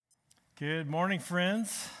Good morning,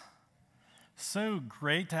 friends. So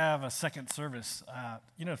great to have a second service.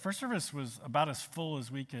 First service was about as full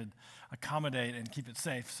as we could accommodate and keep it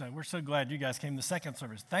safe. So we're so glad you guys came to the second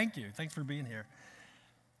service. Thank you. Thanks for being here.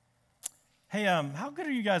 Hey, how good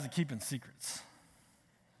are you guys at keeping secrets?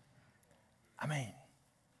 I mean,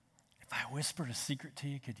 if I whispered a secret to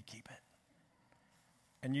you, could you keep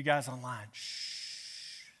it? And you guys online,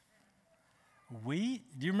 shh. Do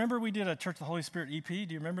you remember we did a Church of the Holy Spirit EP? Do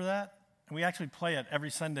you remember that? And we actually play it every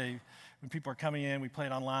Sunday when people are coming in. We play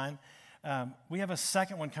it online. We have a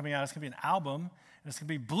second one coming out. It's going to be an album, and it's going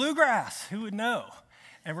to be bluegrass. Who would know?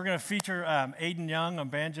 And we're going to feature Aiden Young on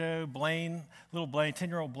banjo, little Blaine,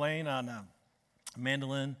 10-year-old Blaine on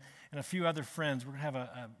mandolin, and a few other friends. We're going to have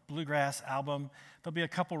a bluegrass album. There'll be a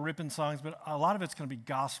couple ripping songs, but a lot of it's going to be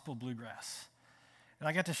gospel bluegrass. And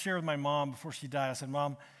I got to share with my mom before she died. I said,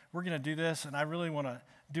 Mom, we're going to do this, and I really want to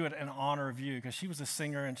do it in honor of you, because she was a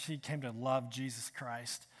singer, and she came to love Jesus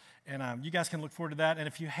Christ. And you guys can look forward to that. And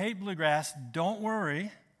if you hate bluegrass, don't worry.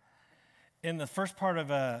 In the first part of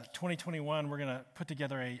 2021, we're going to put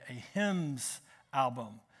together a hymns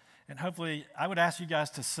album. And hopefully, I would ask you guys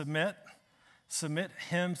to submit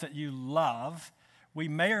hymns that you love. We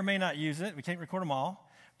may or may not use it. We can't record them all.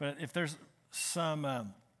 But if there's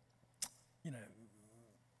some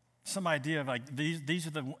idea of like these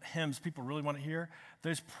are the hymns people really want to hear,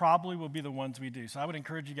 those probably will be the ones we do. So I would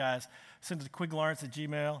encourage you guys, send it to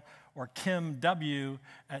quiglawrence@gmail or kimw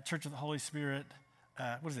at Church of the Holy Spirit,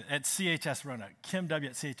 at CHS Roanoke, kimw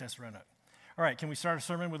at CHS Roanoke. All right, can we start a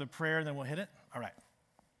sermon with a prayer and then we'll hit it? All right.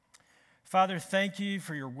 Father, thank you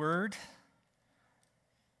for your word.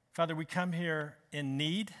 Father, we come here in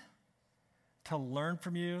need to learn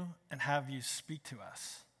from you and have you speak to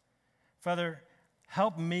us. Father,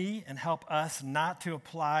 help me and help us not to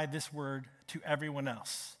apply this word to everyone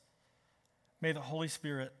else. May the Holy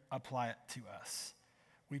Spirit apply it to us.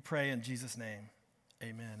 We pray in Jesus' name.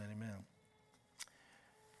 Amen and amen.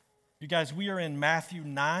 You guys, we are in Matthew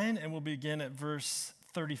 9, and we'll begin at verse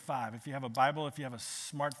 35. If you have a Bible, if you have a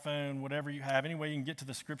smartphone, whatever you have, any way you can get to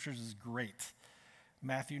the scriptures is great.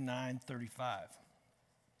 Matthew 9:35. It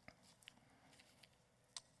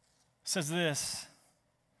says this.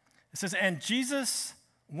 It says, and Jesus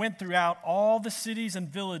went throughout all the cities and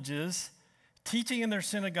villages, teaching in their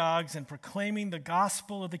synagogues and proclaiming the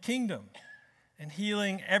gospel of the kingdom and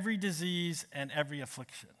healing every disease and every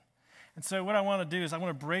affliction. And so what I want to do is I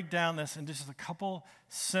want to break down this into just a couple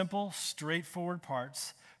simple, straightforward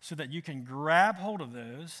parts so that you can grab hold of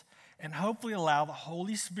those and hopefully allow the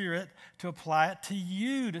Holy Spirit to apply it to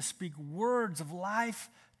you, to speak words of life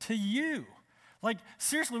to you. Like,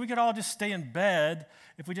 seriously, we could all just stay in bed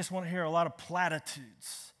if we just want to hear a lot of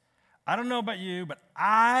platitudes. I don't know about you, but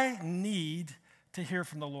I need to hear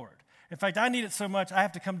from the Lord. In fact, I need it so much, I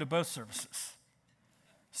have to come to both services.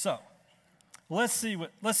 So, let's see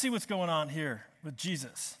what's going on here with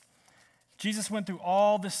Jesus. Jesus went through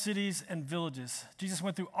all the cities and villages. Jesus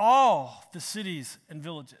went through all the cities and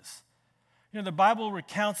villages. You know, the Bible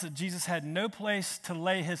recounts that Jesus had no place to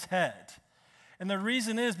lay his head. And the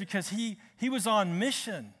reason is because he was on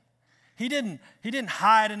mission. He didn't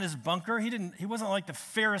hide in his bunker. He wasn't like the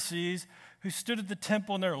Pharisees who stood at the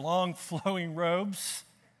temple in their long flowing robes.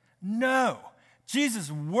 No, Jesus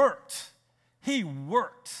worked. He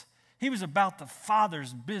worked. He was about the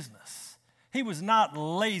Father's business. He was not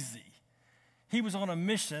lazy. He was on a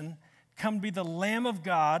mission, come to be the Lamb of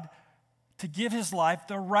God, to give his life,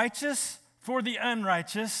 the righteous for the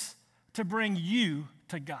unrighteous, to bring you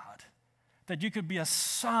to God. That you could be a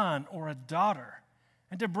son or a daughter,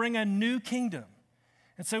 and to bring a new kingdom.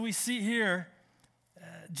 And so we see here,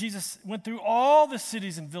 Jesus went through all the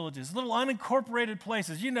cities and villages, little unincorporated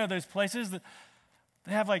places. You know those places that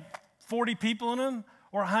they have like 40 people in them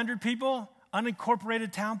or 100 people,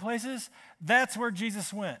 unincorporated town places. That's where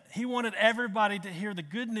Jesus went. He wanted everybody to hear the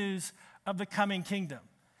good news of the coming kingdom,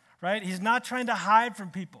 right? He's not trying to hide from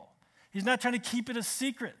people. He's not trying to keep it a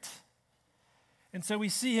secret. And so we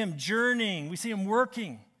see him journeying, we see him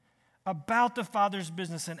working about the Father's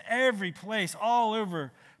business in every place, all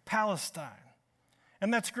over Palestine.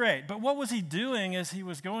 And that's great. But what was he doing as he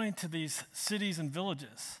was going to these cities and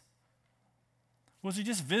villages? Was he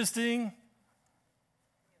just visiting?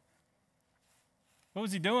 What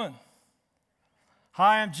was he doing?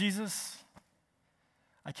 Hi, I'm Jesus.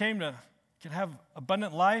 I came to have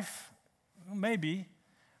abundant life. Well, maybe.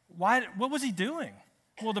 Why? What was he doing?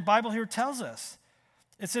 Well, the Bible here tells us.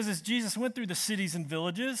 It says as Jesus went through the cities and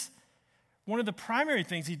villages, one of the primary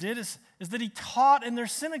things he did is that he taught in their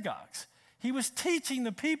synagogues. He was teaching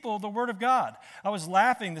the people the Word of God. I was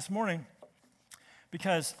laughing this morning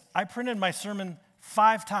because I printed my sermon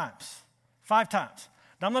 5 times. 5 times.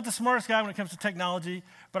 Now, I'm not the smartest guy when it comes to technology,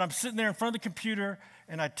 but I'm sitting there in front of the computer,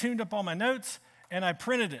 and I tuned up all my notes, and I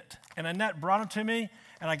printed it. And Annette brought them to me,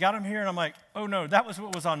 and I got them here, and I'm like, oh, no, that was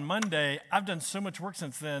what was on Monday. I've done so much work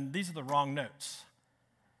since then. These are the wrong notes.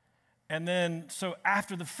 And then, so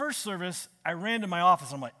after the first service, I ran to my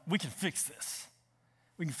office. I'm like, we can fix this.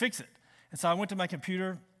 We can fix it. And so I went to my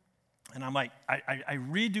computer, and I'm like, I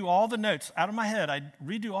redo all the notes out of my head. I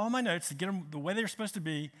redo all my notes to get them the way they're supposed to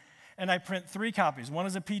be, and I print 3 copies. One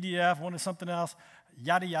is a PDF, one is something else,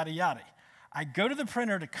 yada, yada, yada. I go to the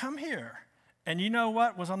printer to come here, and you know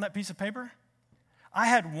what was on that piece of paper? I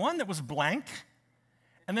had one that was blank,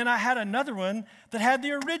 and then I had another one that had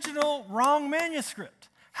the original wrong manuscript.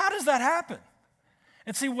 How does that happen?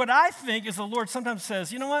 And see, what I think is the Lord sometimes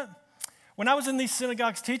says, you know what? When I was in these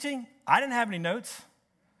synagogues teaching, I didn't have any notes.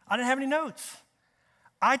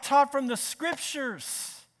 I taught from the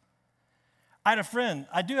scriptures. I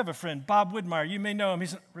do have a friend, Bob Widmeyer. You may know him.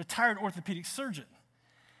 He's a retired orthopedic surgeon.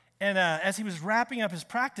 And as he was wrapping up his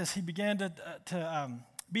practice, he began to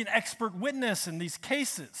be an expert witness in these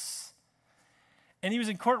cases. And he was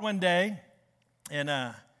in court one day, and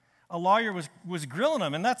a lawyer was grilling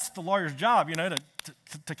him, and that's the lawyer's job,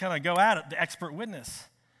 to kind of go at it, the expert witness.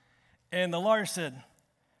 And the lawyer said,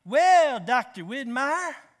 well, Dr.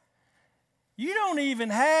 Widmeyer, you don't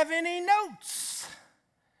even have any notes.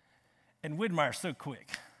 And Widmeyer's so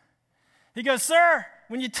quick. He goes, sir,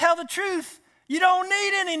 when you tell the truth, you don't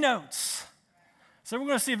need any notes. So we're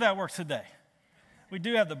going to see if that works today. We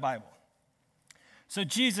do have the Bible. So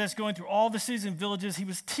Jesus, going through all the cities and villages, he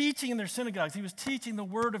was teaching in their synagogues. He was teaching the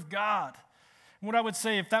word of God. And what I would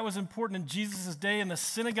say, if that was important in Jesus' day in the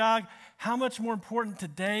synagogue, how much more important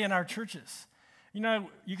today in our churches?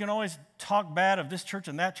 You can always talk bad of this church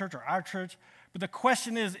and that church or our church, but the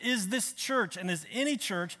question is this church and is any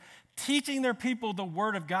church teaching their people the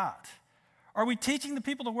Word of God? Are we teaching the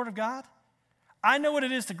people the Word of God? I know what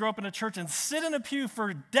it is to grow up in a church and sit in a pew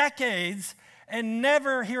for decades and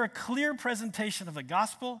never hear a clear presentation of the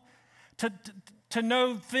gospel, to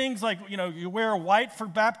know things like, you wear white for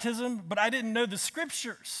baptism, but I didn't know the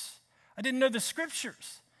scriptures. And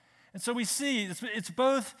so we see it's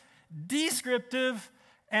both descriptive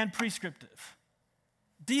and prescriptive.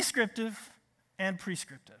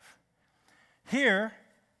 Here,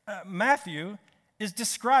 Matthew is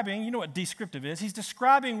describing, you know what descriptive is? He's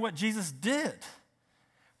describing what Jesus did.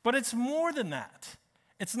 But it's more than that.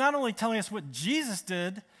 It's not only telling us what Jesus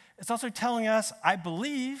did, it's also telling us, I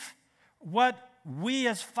believe, what we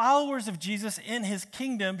as followers of Jesus in his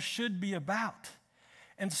kingdom should be about.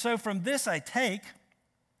 And so from this I take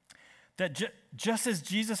that just as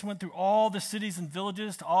Jesus went through all the cities and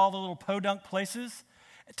villages to all the little podunk places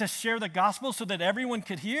to share the gospel so that everyone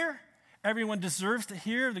could hear, everyone deserves to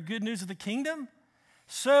hear the good news of the kingdom,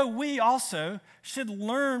 so we also should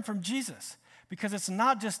learn from Jesus, because it's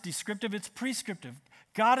not just descriptive, it's prescriptive.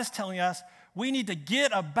 God is telling us we need to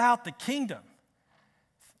get about the kingdom.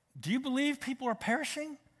 Do you believe people are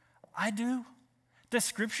perishing? I do. The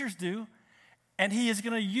scriptures do. And he is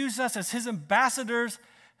going to use us as his ambassadors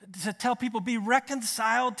to tell people be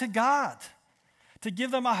reconciled to God, to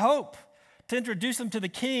give them a hope, to introduce them to the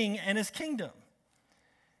king and his kingdom.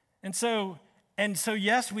 And so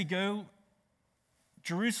yes, we go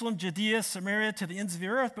Jerusalem, Judea, Samaria, to the ends of the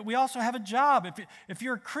earth, but we also have a job. If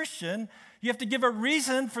you're a Christian, you have to give a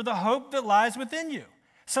reason for the hope that lies within you.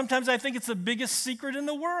 Sometimes I think it's the biggest secret in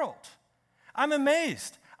the world. I'm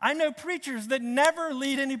amazed. I know preachers that never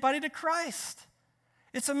lead anybody to Christ.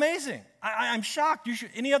 It's amazing. I'm shocked.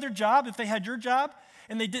 Any other job, if they had your job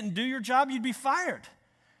and they didn't do your job, you'd be fired.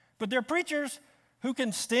 But there are preachers who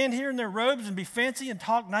can stand here in their robes and be fancy and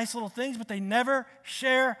talk nice little things, but they never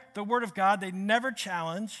share the word of God. They never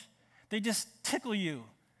challenge. They just tickle you,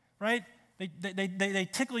 right? They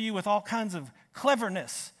tickle you with all kinds of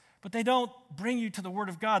cleverness, but they don't bring you to the word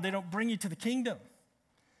of God. They don't bring you to the kingdom.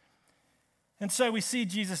 And so we see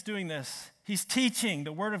Jesus doing this. He's teaching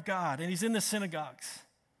the word of God, and he's in the synagogues.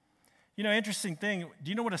 Interesting thing,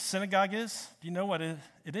 do you know what a synagogue is? Do you know what it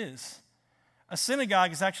is? A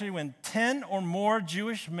synagogue is actually when 10 or more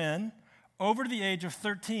Jewish men over the age of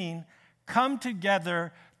 13 come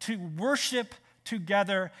together to worship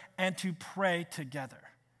together and to pray together.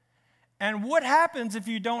 And what happens if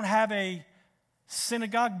you don't have a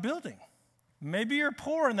synagogue building? Maybe you're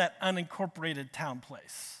poor in that unincorporated town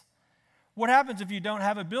place. What happens if you don't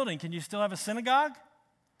have a building? Can you still have a synagogue?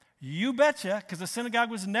 You betcha, because the synagogue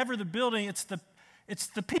was never the building, it's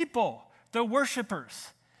the people, the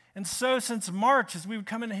worshipers. And so since March, as we would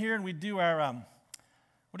come in here and we'd do our,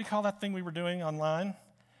 what do you call that thing we were doing online?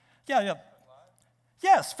 Yeah.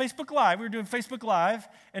 Yes, Facebook Live. We were doing Facebook Live,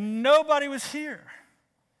 and nobody was here.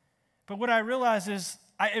 But what I realized is,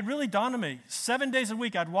 it really dawned on me. 7 days a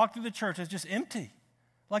week, I'd walk through the church. It's just empty,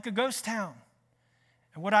 like a ghost town.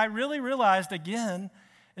 And what I really realized, again,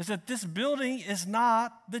 is that this building is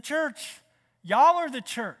not the church. Y'all are the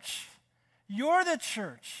church. You're the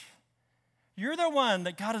church. You're the one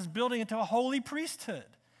that God is building into a holy priesthood.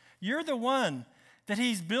 You're the one that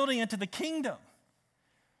he's building into the kingdom.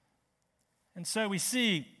 And so we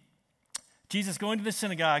see Jesus going to the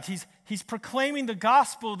synagogue. He's proclaiming the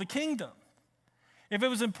gospel of the kingdom. If it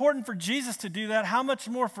was important for Jesus to do that, how much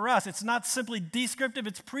more for us? It's not simply descriptive,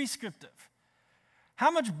 it's prescriptive.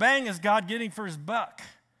 How much bang is God getting for his buck?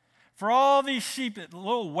 For all these sheep,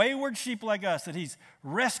 little wayward sheep like us that he's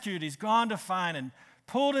rescued, he's gone to find and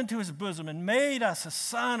pulled into his bosom and made us a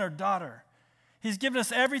son or daughter. He's given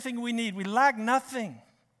us everything we need. We lack nothing.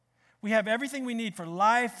 We have everything we need for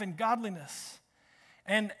life and godliness.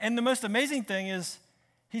 And the most amazing thing is,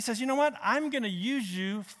 he says, you know what? I'm going to use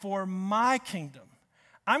you for my kingdom.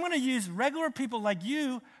 I'm going to use regular people like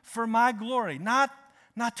you for my glory. Not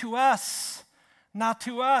to us,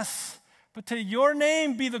 but to your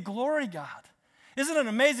name be the glory, God. Isn't it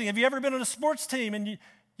amazing? Have you ever been on a sports team and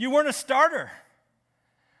you weren't a starter?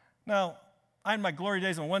 Now, I had my glory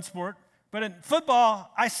days on one sport, but in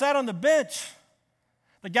football, I sat on the bench.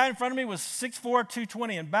 The guy in front of me was 6'4",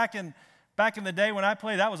 220, and back in the day when I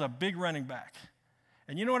played, that was a big running back.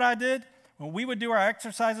 And you know what I did? When we would do our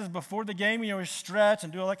exercises before the game, we stretch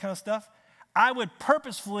and do all that kind of stuff, I would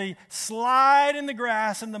purposefully slide in the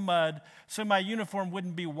grass and the mud so my uniform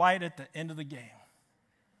wouldn't be white at the end of the game.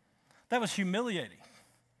 That was humiliating.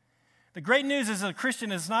 The great news is that a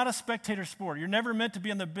Christian is not a spectator sport. You're never meant to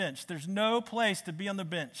be on the bench. There's no place to be on the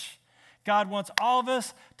bench. God wants all of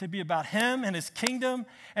us to be about him and his kingdom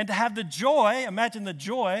and to have the joy, imagine the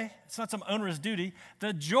joy, it's not some onerous duty,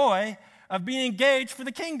 the joy of being engaged for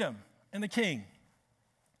the kingdom and the king.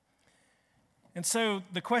 And so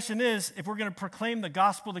the question is, if we're going to proclaim the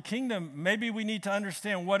gospel of the kingdom, maybe we need to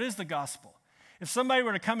understand what is the gospel. If somebody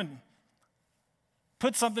were to come and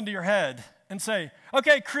put something to your head and say,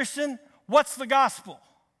 okay, Christian, what's the gospel?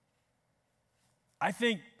 I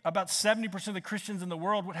think about 70% of the Christians in the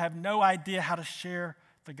world would have no idea how to share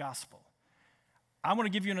the gospel. I want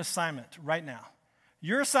to give you an assignment right now.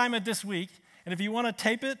 Your assignment this week, and if you want to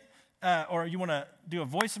tape it, or you want to do a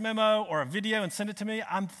voice memo or a video and send it to me,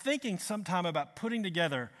 I'm thinking sometime about putting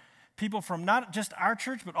together people from not just our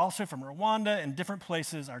church, but also from Rwanda and different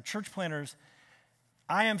places, our church planners.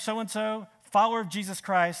 I am so-and-so, follower of Jesus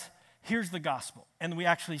Christ. Here's the gospel. And we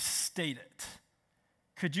actually state it.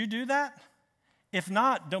 Could you do that? If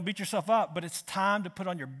not, don't beat yourself up, but it's time to put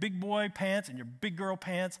on your big boy pants and your big girl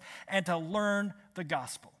pants and to learn the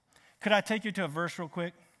gospel. Could I take you to a verse real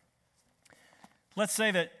quick? Let's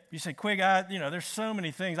say that you say, Quig, there's so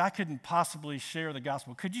many things. I couldn't possibly share the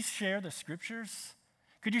gospel. Could you share the scriptures?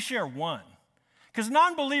 Could you share one? Because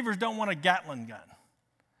non-believers don't want a Gatling gun.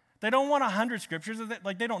 They don't want 100 scriptures.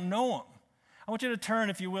 They don't know them. I want you to turn,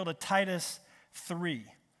 if you will, to Titus 3.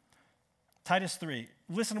 Titus 3.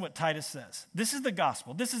 Listen to what Titus says. This is the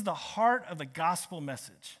gospel. This is the heart of the gospel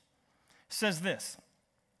message. It says this,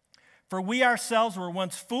 for we ourselves were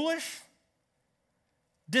once foolish,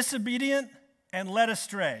 disobedient, and led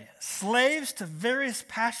astray, slaves to various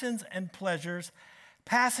passions and pleasures,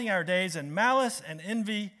 passing our days in malice and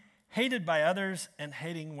envy, hated by others and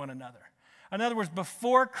hating one another. In other words,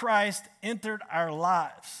 before Christ entered our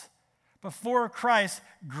lives, before Christ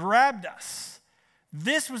grabbed us,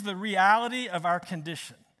 this was the reality of our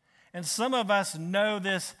condition. And some of us know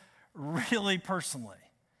this really personally.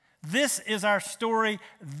 This is our story.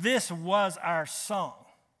 This was our song,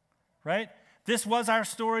 right? This was our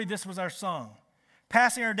story. This was our song.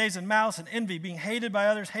 Passing our days in malice and envy, being hated by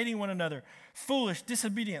others, hating one another, foolish,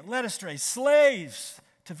 disobedient, led astray, slaves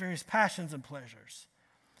to various passions and pleasures.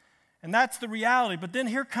 And that's the reality. But then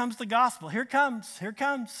here comes the gospel. Here it comes.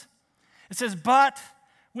 It says, but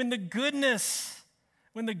when the goodness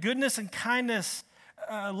and kindness,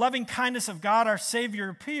 loving kindness of God our Savior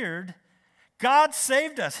appeared, God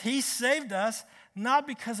saved us. He saved us not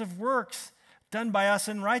because of works done by us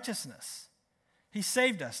in righteousness. He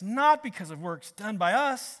saved us not because of works done by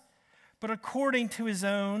us, but according to his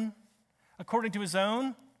own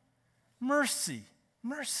mercy.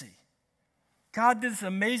 God did this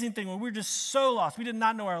amazing thing when we were just so lost. We did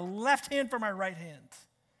not know our left hand from our right hand.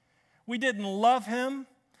 We didn't love him.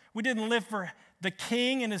 We didn't live for the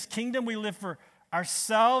king and his kingdom. We lived for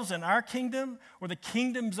ourselves and our kingdom, or the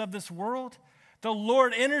kingdoms of this world. The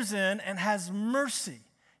Lord enters in and has mercy.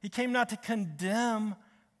 He came not to condemn,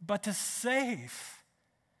 but to save.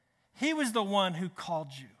 He was the one who called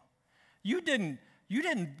you. You didn't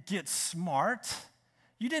get smart.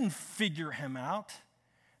 You didn't figure him out.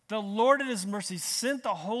 The Lord in his mercy sent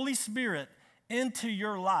the Holy Spirit into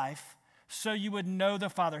your life so you would know the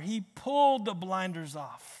Father. He pulled the blinders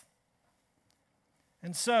off.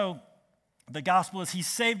 And so the gospel is he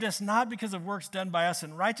saved us not because of works done by us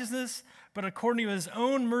in righteousness, but according to his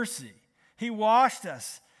own mercy. He washed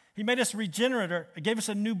us. He made us regenerate, or gave us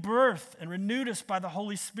a new birth and renewed us by the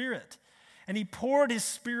Holy Spirit. And he poured his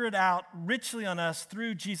Spirit out richly on us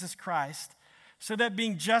through Jesus Christ, so that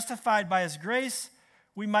being justified by his grace,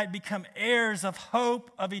 we might become heirs of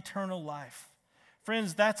hope of eternal life.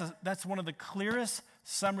 Friends, that's one of the clearest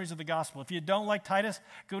summaries of the gospel. If you don't like Titus,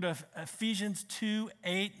 go to Ephesians 2,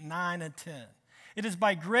 8, 9, and 10. It is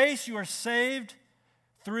by grace you are saved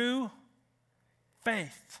through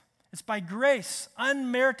faith. It's by grace,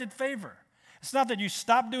 unmerited favor. It's not that you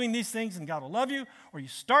stop doing these things and God will love you, or you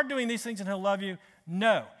start doing these things and he'll love you.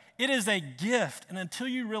 No, it is a gift. And until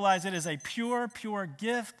you realize it is a pure, pure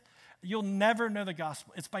gift, you'll never know the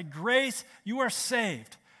gospel. It's by grace you are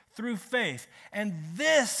saved through faith. And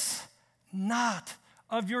this not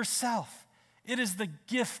of yourself. It is the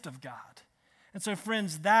gift of God. And so,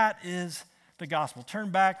 friends, that is the gospel.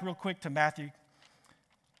 Turn back real quick to Matthew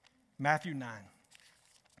 9.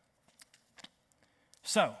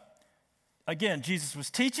 So, again, Jesus was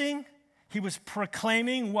teaching. He was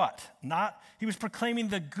proclaiming what? He was proclaiming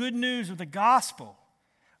the good news of the gospel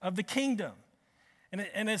of the kingdom.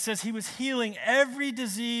 And it says he was healing every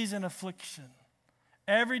disease and affliction.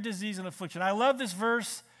 Every disease and affliction. I love this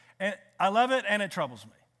verse, and I love it, and it troubles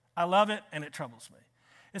me. I love it, and it troubles me.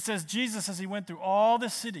 It says Jesus, as he went through all the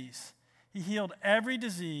cities, he healed every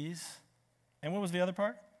disease, and what was the other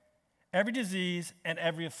part? Every disease and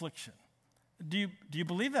every affliction. Do you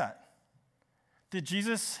believe that? Did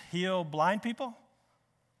Jesus heal blind people?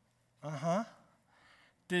 Uh-huh.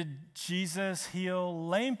 Did Jesus heal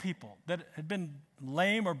lame people that had been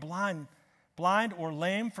lame or blind or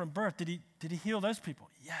lame from birth? Did he heal those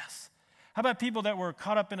people? Yes. How about people that were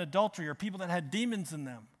caught up in adultery or people that had demons in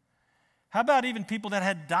them? How about even people that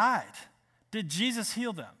had died? Did Jesus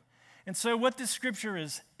heal them? And so what this scripture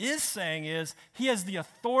is saying is he has the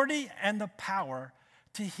authority and the power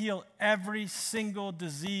to heal every single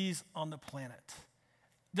disease on the planet.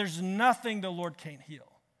 There's nothing the Lord can't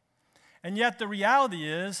heal. And yet the reality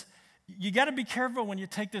is, you got to be careful when you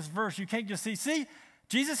take this verse. You can't just see,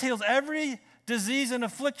 Jesus heals every disease and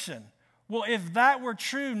affliction. Well, if that were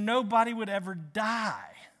true, nobody would ever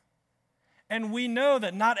die. And we know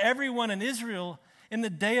that not everyone in Israel in the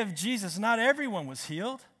day of Jesus, not everyone was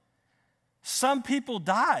healed. Some people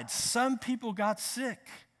died. Some people got sick.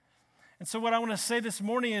 And so what I want to say this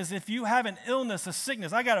morning is if you have an illness, a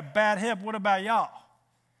sickness, I got a bad hip, what about y'all?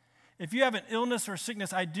 If you have an illness or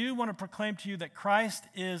sickness, I do want to proclaim to you that Christ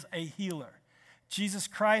is a healer. Jesus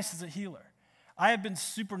Christ is a healer. I have been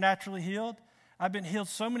supernaturally healed. I've been healed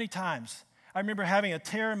so many times. I remember having a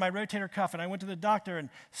tear in my rotator cuff, and I went to the doctor, and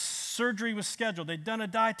surgery was scheduled. They'd done a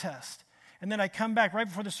dye test. And then I come back right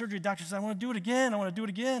before the surgery. The doctor says, I want to do it again. I want to do it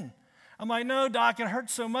again. I'm like, no, doc, it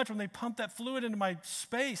hurts so much when they pump that fluid into my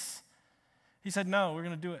space. He said, no, we're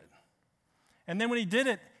going to do it. And then when he did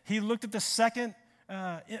it, he looked at the second,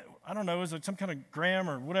 I don't know, is it some kind of gram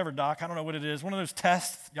or whatever, doc? I don't know what it is. One of those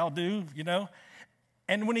tests y'all do, you know.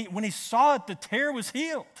 And when he saw it, the tear was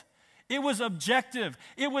healed. It was objective.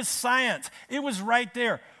 It was science. It was right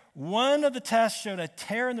there. One of the tests showed a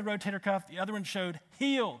tear in the rotator cuff. The other one showed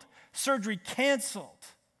healed. Surgery canceled.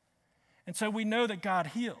 And so we know that God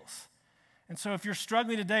heals. And so if you're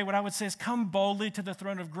struggling today, what I would say is come boldly to the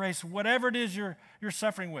throne of grace, whatever it is you're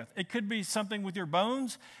suffering with. It could be something with your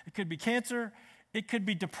bones. It could be cancer. It could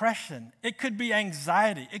be depression. It could be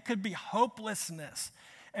anxiety. It could be hopelessness.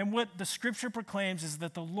 And what the scripture proclaims is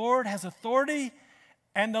that the Lord has authority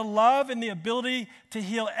and the love and the ability to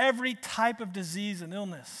heal every type of disease and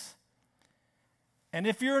illness. And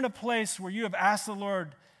if you're in a place where you have asked the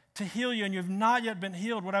Lord to heal you and you have not yet been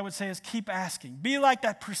healed, what I would say is keep asking. Be like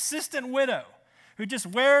that persistent widow who just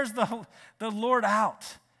wears the Lord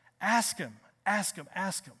out. Ask him, ask him,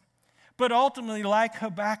 ask him. But ultimately, like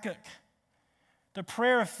Habakkuk, the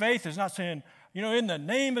prayer of faith is not saying, in the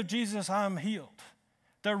name of Jesus, I'm healed.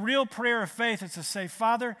 The real prayer of faith is to say,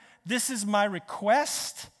 Father, this is my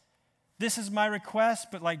request. This is my request.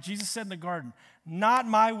 But like Jesus said in the garden, not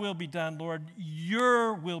my will be done, Lord,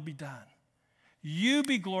 your will be done. You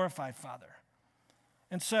be glorified, Father.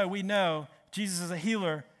 And so we know Jesus is a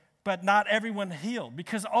healer, but not everyone healed.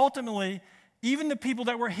 Because ultimately, even the people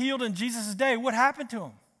that were healed in Jesus' day, what happened to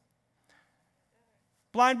them?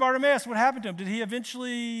 Blind Bartimaeus, what happened to him? Did he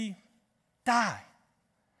eventually die?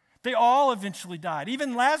 They all eventually died.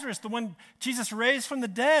 Even Lazarus, the one Jesus raised from the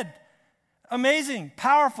dead. Amazing,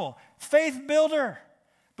 powerful, faith builder.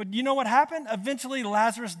 But you know what happened? Eventually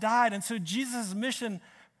Lazarus died. And so Jesus' mission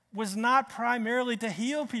was not primarily to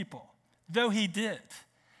heal people, though he did.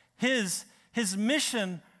 His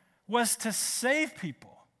mission was to save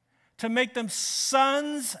people, to make them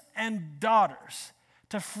sons and daughters,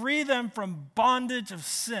 to free them from bondage of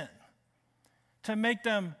sin, to make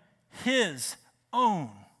them his own.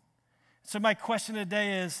 So my question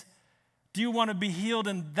today is, do you want to be healed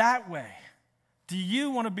in that way? Do you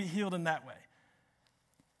want to be healed in that way?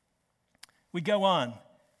 We go on.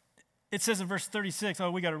 It says in verse 36,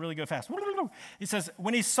 we got to really go fast. It says,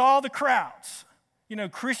 when he saw the crowds,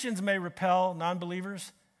 Christians may repel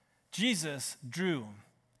non-believers. Jesus drew them.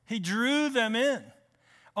 He drew them in.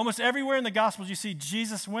 Almost everywhere in the Gospels you see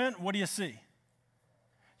Jesus went, what do you see?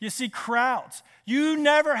 You see crowds. You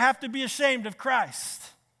never have to be ashamed of Christ.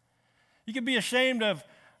 You can be ashamed of,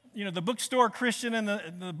 the bookstore Christian and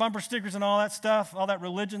the bumper stickers and all that stuff, all that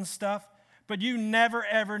religion stuff. But you never,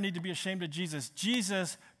 ever need to be ashamed of Jesus.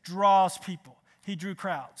 Jesus draws people. He drew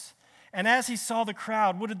crowds. And as he saw the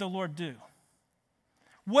crowd, what did the Lord do?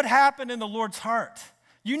 What happened in the Lord's heart?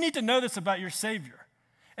 You need to know this about your Savior.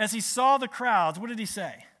 As he saw the crowds, what did he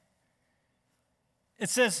say? It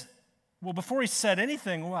says, before he said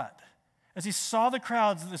anything, what? As he saw the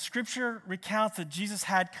crowds, the scripture recounts that Jesus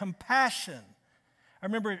had compassion. I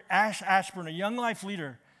remember Ash Ashburn, a Young Life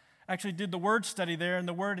leader, actually did the word study there, and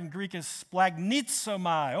the word in Greek is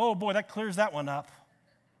splagnizomai. Oh boy, that clears that one up.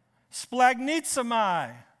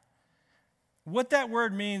 Splagnizomai. What that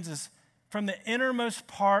word means is from the innermost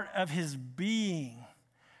part of his being,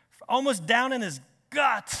 almost down in his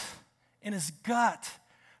gut,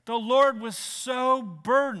 the Lord was so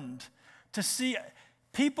burdened to see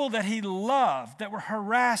people that he loved that were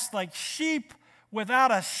harassed like sheep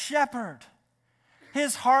without a shepherd.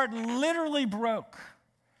 His heart literally broke.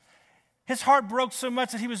 His heart broke so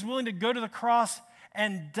much that he was willing to go to the cross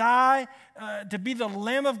and die to be the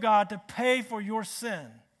Lamb of God to pay for your sin.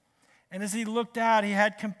 And as he looked out, he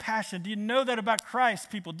had compassion. Do you know that about Christ,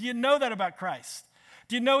 people? Do you know that about Christ?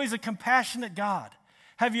 Do you know he's a compassionate God?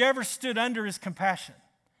 Have you ever stood under his compassion?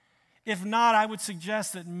 If not, I would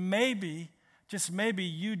suggest that maybe, just maybe,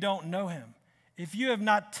 you don't know him. If you have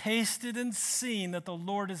not tasted and seen that the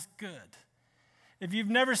Lord is good, if you've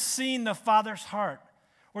never seen the Father's heart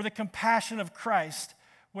or the compassion of Christ,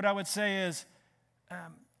 what I would say is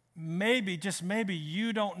maybe, just maybe,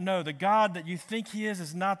 you don't know. The God that you think he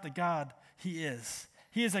is not the God he is.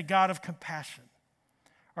 He is a God of compassion.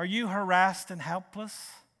 Are you harassed and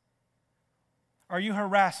helpless? Are you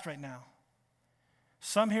harassed right now?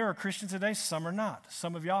 Some here are Christians today, some are not.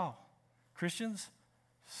 Some of y'all, Christians,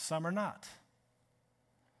 some are not.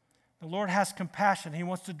 The Lord has compassion. He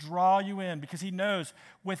wants to draw you in because he knows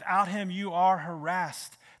without him you are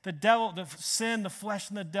harassed. The devil, the sin, the flesh,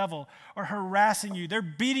 and the devil are harassing you. They're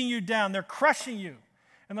beating you down. They're crushing you.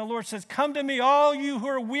 And the Lord says, come to me, all you who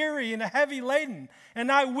are weary and heavy laden,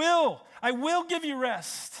 and I will give you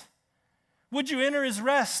rest. Would you enter his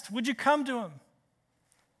rest? Would you come to him?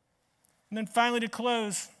 And then finally to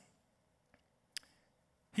close,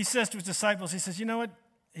 he says to his disciples, he says, you know what?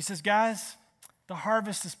 He says, guys, the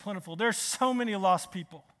harvest is plentiful. There's so many lost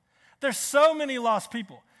people. There's so many lost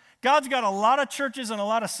people. God's got a lot of churches and a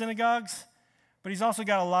lot of synagogues, but he's also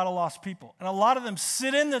got a lot of lost people. And a lot of them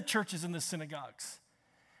sit in the churches and the synagogues.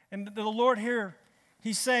 And the Lord here,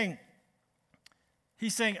 he's saying,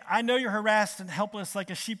 I know you're harassed and helpless like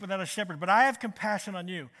a sheep without a shepherd, but I have compassion on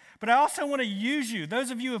you. But I also want to use you.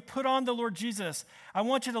 Those of you who have put on the Lord Jesus, I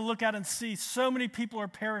want you to look out and see so many people are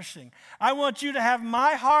perishing. I want you to have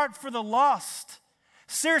my heart for the lost.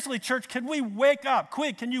 Seriously, church, can we wake up?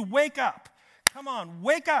 Quick, can you wake up? Come on,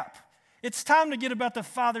 wake up. It's time to get about the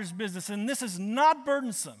Father's business, and this is not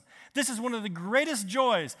burdensome. This is one of the greatest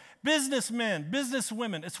joys. Businessmen,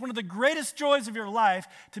 businesswomen, it's one of the greatest joys of your life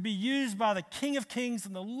to be used by the King of Kings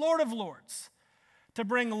and the Lord of Lords to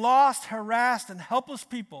bring lost, harassed, and helpless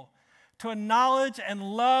people to a knowledge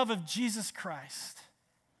and love of Jesus Christ.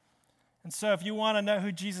 And so if you want to know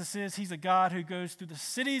who Jesus is, he's a God who goes through the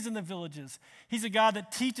cities and the villages. He's a God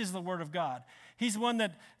that teaches the Word of God. He's one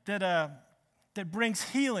that brings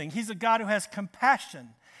healing. He's a God who has compassion.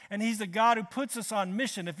 And he's the God who puts us on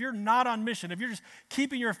mission. If you're not on mission, if you're just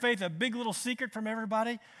keeping your faith a big little secret from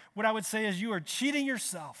everybody, what I would say is you are cheating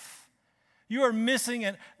yourself. You are missing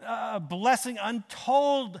a blessing,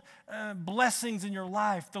 untold blessings in your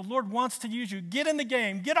life. The Lord wants to use you. Get in the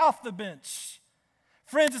game. Get off the bench.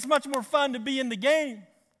 Friends, it's much more fun to be in the game.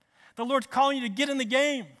 The Lord's calling you to get in the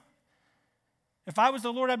game. If I was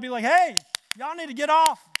the Lord, I'd be like, hey, y'all need to get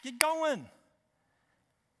off. Get going.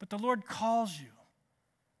 But the Lord calls you.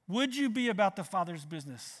 Would you be about the Father's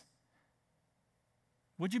business?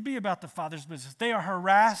 Would you be about the Father's business? They are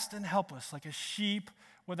harassed and helpless like a sheep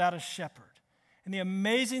without a shepherd. And the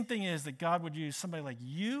amazing thing is that God would use somebody like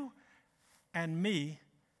you and me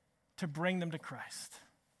to bring them to Christ.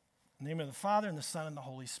 In the name of the Father, and the Son, and the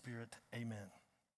Holy Spirit, amen.